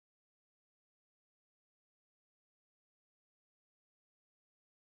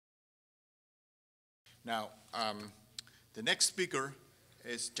Now, the next speaker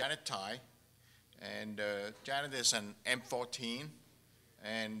is Janet Tai, and Janet is an M14,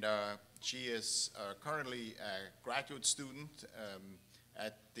 and she is currently a graduate student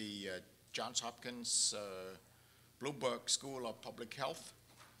at the Johns Hopkins Bloomberg School of Public Health,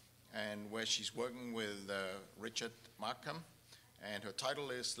 and where she's working with Richard Markham, and her title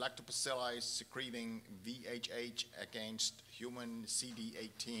is Lactobacilli secreting VHH against human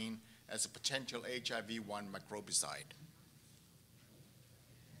CD18 as a potential HIV-1 microbicide.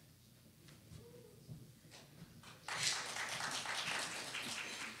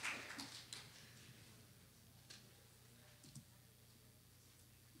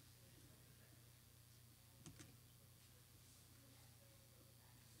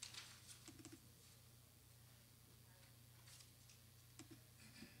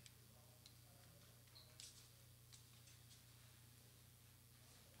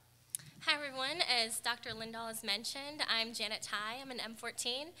 Hi everyone, as Dr. Lindahl has mentioned, I'm Janet Tai, I'm an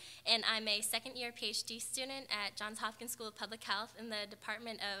M14, and I'm a second-year PhD student at Johns Hopkins School of Public Health in the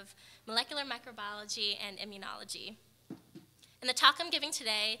Department of Molecular Microbiology and Immunology. And the talk I'm giving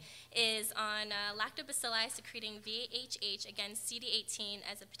today is on lactobacilli secreting VHH against CD18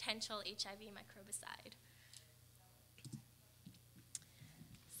 as a potential HIV microbicide.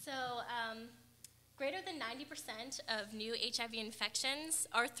 So, greater than 90% of new HIV infections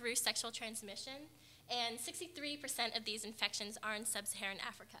are through sexual transmission, and 63% of these infections are in sub-Saharan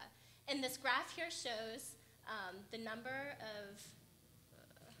Africa. And this graph here shows the number of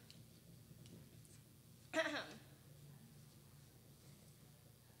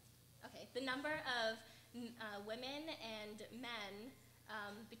women and men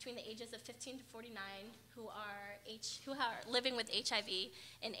between the ages of 15 to 49 who are living with HIV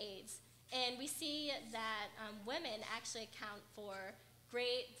and AIDS. And we see that women actually account for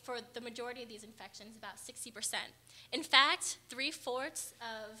the majority of these infections, about 60%. In fact, 3/4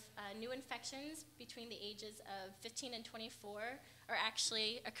 of new infections between the ages of 15 and 24 are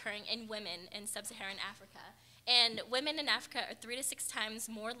actually occurring in women in sub-Saharan Africa. And women in Africa are 3 to 6 times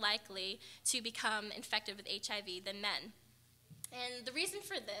more likely to become infected with HIV than men. And the reason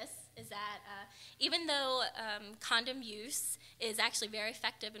for this is that even though condom use is actually very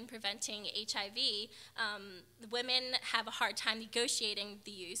effective in preventing HIV, women have a hard time negotiating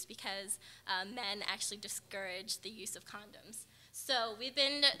the use because men actually discourage the use of condoms. So we've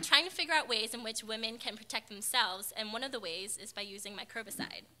been trying to figure out ways in which women can protect themselves, and one of the ways is by using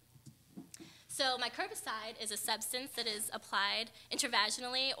microbicide. So microbicide is a substance that is applied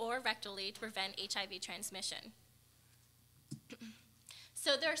intravaginally or rectally to prevent HIV transmission.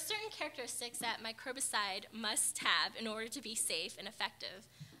 So there are certain characteristics that microbicide must have in order to be safe and effective.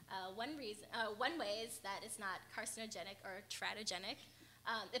 One way is that it's not carcinogenic or teratogenic.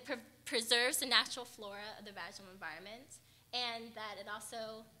 It preserves the natural flora of the vaginal environment, and that it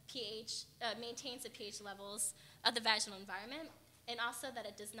also maintains the pH levels of the vaginal environment, and also that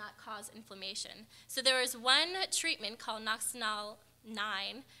it does not cause inflammation. So there was one treatment called Noxinol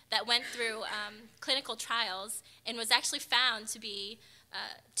 9 that went through clinical trials and was actually found to be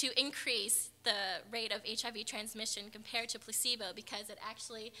to increase the rate of HIV transmission compared to placebo because it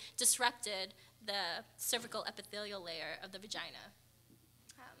actually disrupted the cervical epithelial layer of the vagina.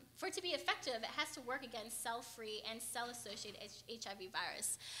 For it to be effective, it has to work against cell-free and cell-associated HIV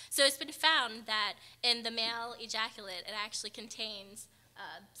virus. So it's been found that in the male ejaculate, it actually contains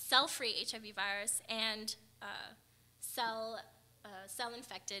cell-free HIV virus and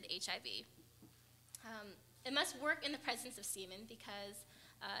cell-infected HIV. It must work in the presence of semen because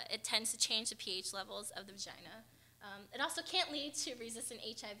it tends to change the pH levels of the vagina. It also can't lead to resistant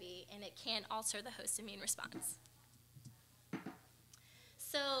HIV, and it can alter the host immune response.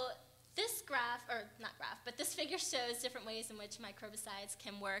 So this graph, or not graph, but this figure shows different ways in which microbicides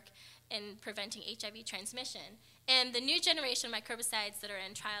can work in preventing HIV transmission. And the new generation microbicides that are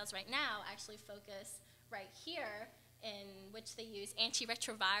in trials right now actually focus right here, in which they use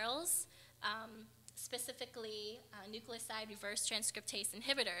antiretrovirals, specifically nucleoside reverse transcriptase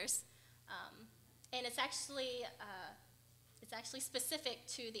inhibitors, and it's actually specific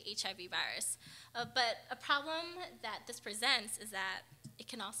to the HIV virus. But a problem that this presents is that it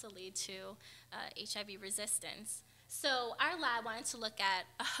can also lead to HIV resistance. So our lab wanted to look at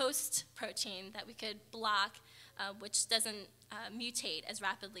a host protein that we could block, which doesn't mutate as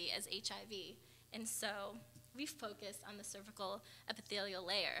rapidly as HIV. And so we focused on the cervical epithelial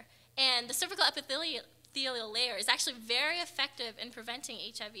layer. And the cervical epithelial layer is actually very effective in preventing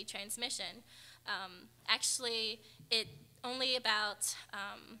HIV transmission. Actually, only about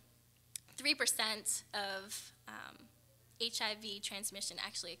 3% of HIV transmission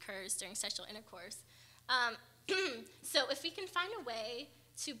actually occurs during sexual intercourse. So if we can find a way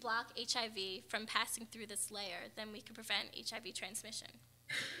to block HIV from passing through this layer, then we can prevent HIV transmission.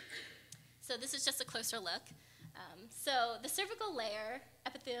 So this is just a closer look. So the cervical layer,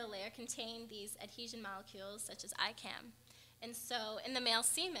 epithelial layer, contain these adhesion molecules such as ICAM. And so in the male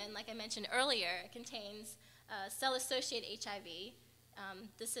semen, like I mentioned earlier, it contains cell-associated HIV.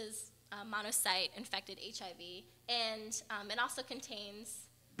 This is monocyte-infected HIV, and it also contains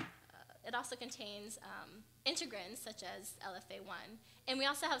integrins such as LFA1. And we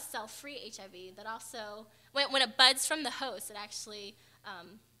also have cell-free HIV that also, when it buds from the host, it actually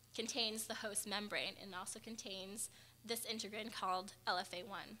contains the host membrane and also contains this integrin called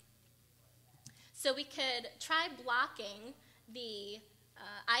LFA1. So we could try blocking the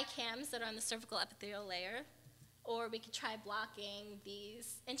ICAMs that are on the cervical epithelial layer, or we could try blocking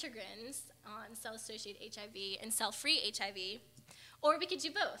these integrins on cell-associated HIV and cell-free HIV, or we could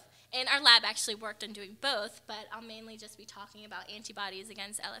do both. And our lab actually worked on doing both, but I'll mainly just be talking about antibodies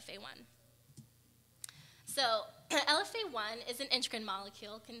against LFA1. So LFA1 is an integrin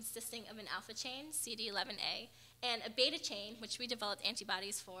molecule consisting of an alpha chain, CD11A, and a beta chain, which we developed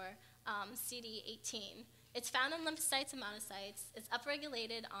antibodies for, CD18. It's found in lymphocytes and monocytes. It's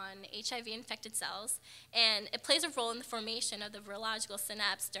upregulated on HIV-infected cells, and it plays a role in the formation of the virological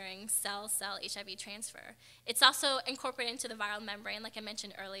synapse during cell-cell HIV transfer. It's also incorporated into the viral membrane, like I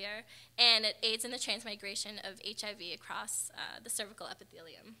mentioned earlier, and it aids in the transmigration of HIV across the cervical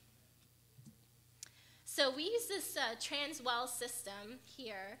epithelium. So we use this trans-well system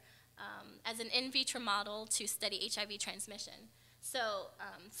here as an in vitro model to study HIV transmission. So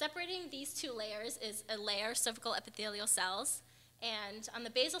separating these two layers is a layer of cervical epithelial cells, and on the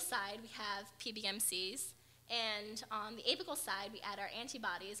basal side we have PBMCs, and on the apical side we add our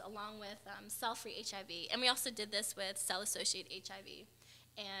antibodies along with cell-free HIV, and we also did this with cell-associated HIV.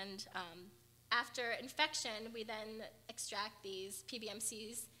 And after infection, we then extract these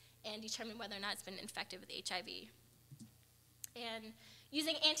PBMCs and determine whether or not it's been infected with HIV. And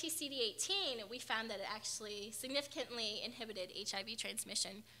using anti-CD18, we found that it actually significantly inhibited HIV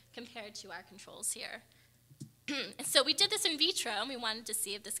transmission compared to our controls here. And so we did this in vitro, and we wanted to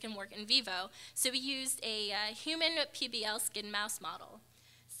see if this can work in vivo. So we used a human PBL skin mouse model.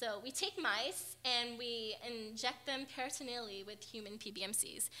 So we take mice, and we inject them peritoneally with human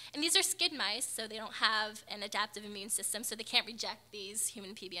PBMCs. And these are SCID mice, so they don't have an adaptive immune system, so they can't reject these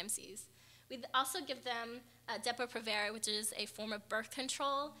human PBMCs. We also give them Depo-Provera, which is a form of birth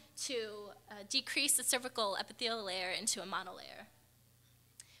control, to decrease the cervical epithelial layer into a monolayer.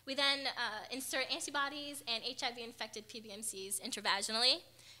 We then insert antibodies and HIV-infected PBMCs intravaginally.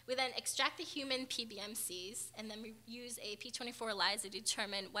 We then extract the human PBMCs, and then we use a P24 ELISA to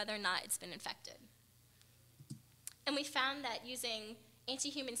determine whether or not it's been infected. And we found that using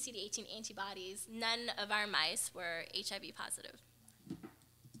anti-human CD18 antibodies, none of our mice were HIV positive.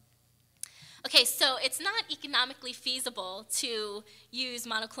 Okay, so it's not economically feasible to use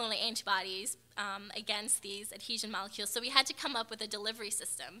monoclonal antibodies against these adhesion molecules, so we had to come up with a delivery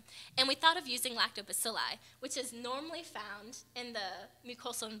system. And we thought of using lactobacilli, which is normally found in the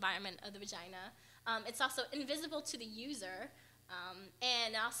mucosal environment of the vagina. It's also invisible to the user,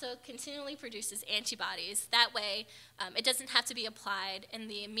 and also continually produces antibodies. That way, it doesn't have to be applied in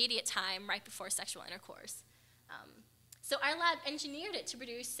the immediate time right before sexual intercourse. So our lab engineered it to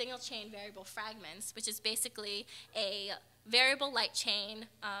produce single-chain variable fragments, which is basically a variable light chain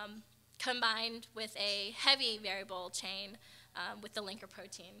combined with a heavy variable chain with the linker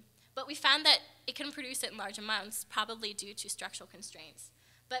protein. But we found that it can produce it in large amounts, probably due to structural constraints.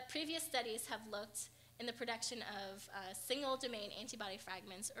 But previous studies have looked in the production of single-domain antibody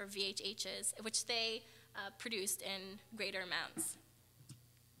fragments, or VHHs, which they produced in greater amounts.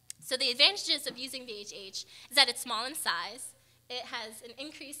 So the advantages of using VHH is that it's small in size, it has an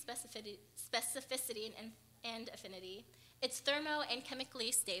increased specificity and affinity, it's thermo and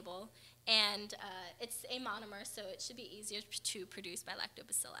chemically stable, and it's a monomer, so it should be easier to produce by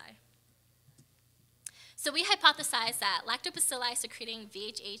lactobacilli. So we hypothesized that lactobacilli secreting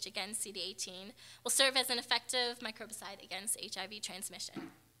VHH against CD18 will serve as an effective microbicide against HIV transmission.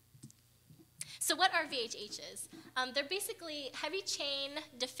 So what are VHHs? They're basically heavy chain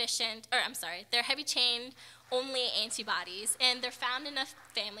deficient, or I'm sorry, they're heavy chain only antibodies, and they're found in a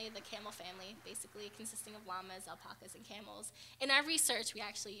family, the camel family, basically consisting of llamas, alpacas, and camels. In our research, we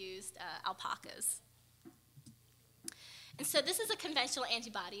actually used alpacas. And so this is a conventional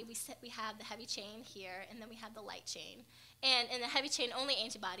antibody. We have the heavy chain here, and then we have the light chain. And in the heavy chain only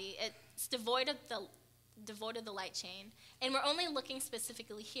antibody, it's devoid of the light chain. And we're only looking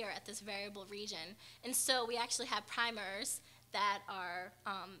specifically here at this variable region. And so we actually have primers that are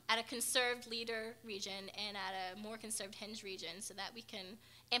at a conserved leader region and at a more conserved hinge region so that we can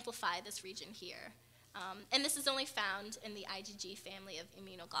amplify this region here. And this is only found in the IgG family of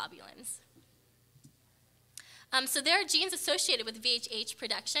immunoglobulins. So there are genes associated with VHH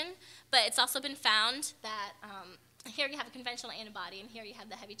production, but it's also been found that here you have a conventional antibody, and here you have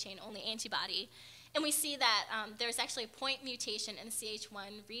the heavy chain only antibody. And we see that there's actually a point mutation in the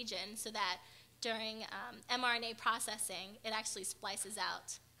CH1 region, so that during mRNA processing, it actually splices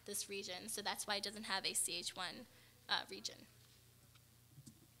out this region. So that's why it doesn't have a CH1 region.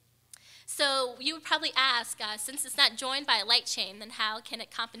 So you would probably ask, since it's not joined by a light chain, then how can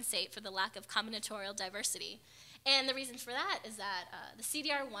it compensate for the lack of combinatorial diversity? And the reason for that is that the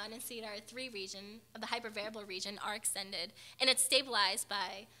CDR1 and CDR3 region of the hypervariable region are extended, and it's stabilized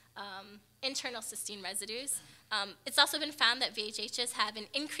by internal cysteine residues. It's also been found that VHHs have an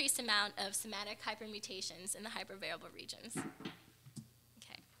increased amount of somatic hypermutations in the hypervariable regions.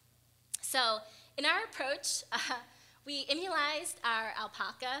 Okay. So in our approach, we immunized our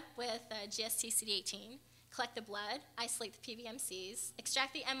alpaca with GST CD18, collect the blood, isolate the PBMCs,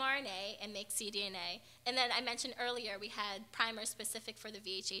 extract the mRNA, and make cDNA. And then I mentioned earlier we had primers specific for the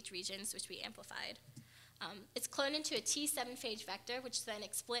VHH regions, which we amplified. It's cloned into a T7 phage vector, which then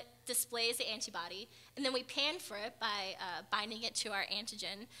displays the antibody. And then we pan for it by binding it to our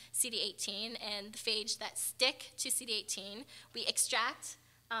antigen, CD18, and the phage that stick to CD18. We extract,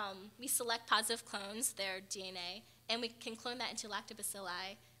 we select positive clones, their DNA, and we can clone that into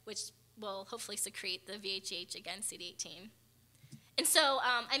lactobacilli, which will hopefully secrete the VHH against CD18. And so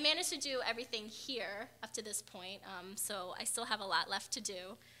I managed to do everything here up to this point, so I still have a lot left to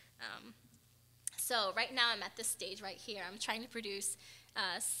do. So right now I'm at this stage right here. I'm trying to produce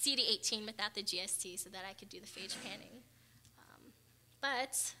CD18 without the GST so that I could do the phage panning.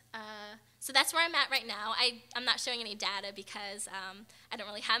 So that's where I'm at right now. I'm not showing any data because I don't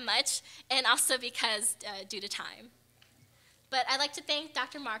really have much, and also because due to time. But I'd like to thank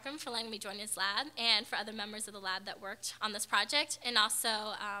Dr. Markham for letting me join his lab, and for other members of the lab that worked on this project, and also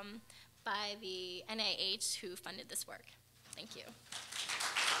by the NIH who funded this work. Thank you.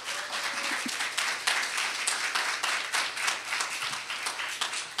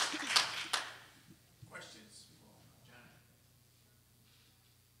 Questions for Janet?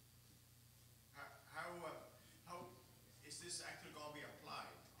 How is this actually going to be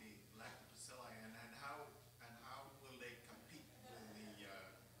applied, the lactobacilli, and how will they compete with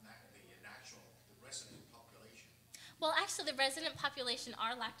the resident population? Well, actually, the resident population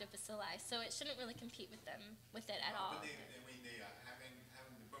are lactobacilli, so it shouldn't really compete with it at all. But they are having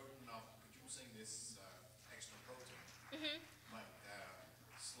the burden of producing this extra protein might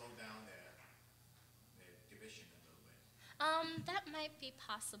slow down their division a little bit. That might be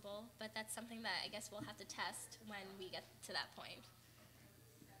possible, but that's something that I guess we'll have to test when we get to that point.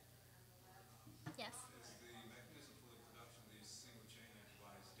 Yes? Is the mechanism for the production of these single-chain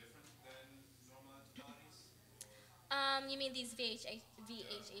antibodies different than normal antibodies? You mean these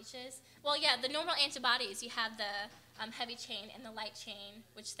VHHs? Well, yeah, the normal antibodies, you have the heavy chain and the light chain,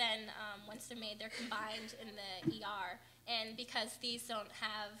 which then, once they're made, they're combined in the ER. And because these don't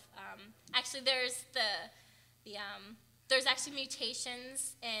have, actually there's there's actually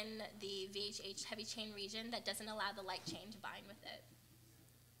mutations in the VHH heavy chain region that doesn't allow the light chain to bind with it.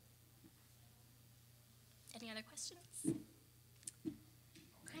 Any other questions? Okay,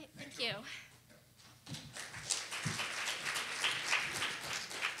 All right, thank you.